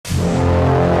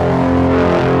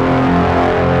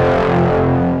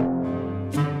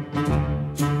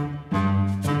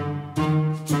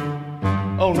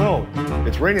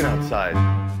raining outside.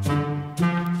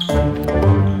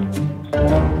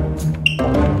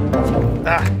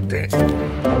 Ah, dang it.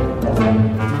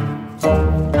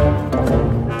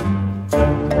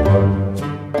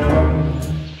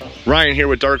 Ryan here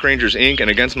with Dark Rangers Inc. and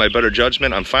against my better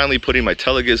judgment, I'm finally putting my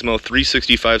Telegizmo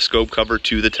 365 scope cover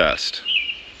to the test.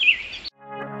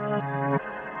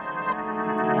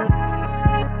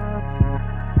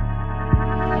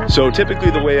 So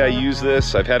typically the way I use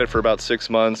this, I've had it for about 6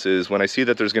 months, is when I see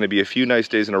that there's going to be a few nice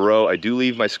days in a row, I do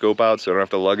leave my scope out so I don't have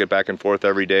to lug it back and forth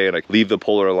every day, and I leave the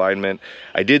polar alignment.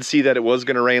 I did see that it was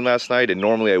going to rain last night, and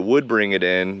normally I would bring it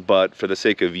in, but for the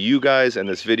sake of you guys and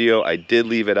this video, I did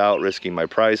leave it out, risking my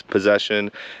prized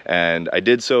possession, and I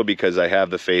did so because I have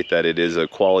the faith that it is a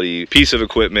quality piece of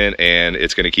equipment and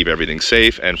it's going to keep everything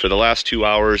safe. And for the last 2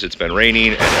 hours it's been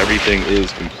raining and everything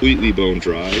is completely bone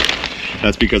dry.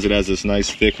 That's because it has this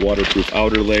nice thick waterproof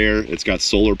outer layer. It's got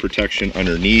solar protection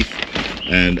underneath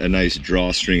and a nice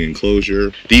drawstring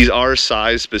enclosure. These are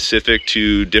size specific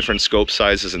to different scope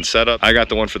sizes and setup. I got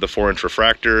the one for the 4-inch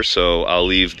refractor, so I'll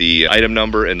leave the item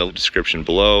number in the description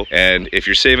below. And if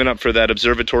you're saving up for that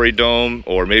observatory dome,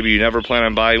 or maybe you never plan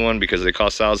on buying one because they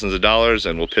cost thousands of dollars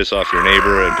and will piss off your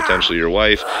neighbor and potentially your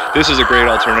wife, this is a great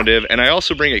alternative. And I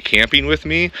also bring it camping with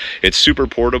me. It's super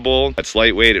portable, it's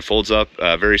lightweight, it folds up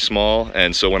very small.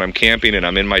 And so when I'm camping and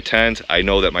I'm in my tent, I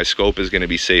know that my scope is going to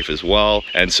be safe as well.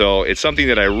 And so it's something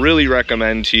that I really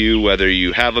recommend to you, whether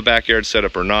you have a backyard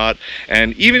setup or not.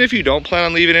 And even if you don't plan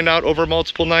on leaving it out over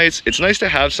multiple nights, it's nice to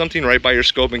have something right by your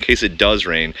scope in case it does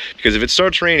rain. Because if it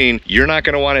starts raining, you're not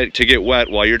going to want it to get wet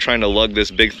while you're trying to lug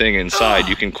this big thing inside.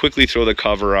 You can quickly throw the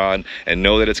cover on and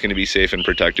know that it's going to be safe and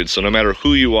protected. So no matter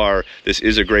who you are, this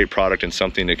is a great product and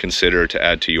something to consider to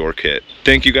add to your kit.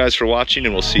 Thank you guys for watching,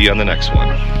 and we'll see you on the next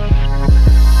one.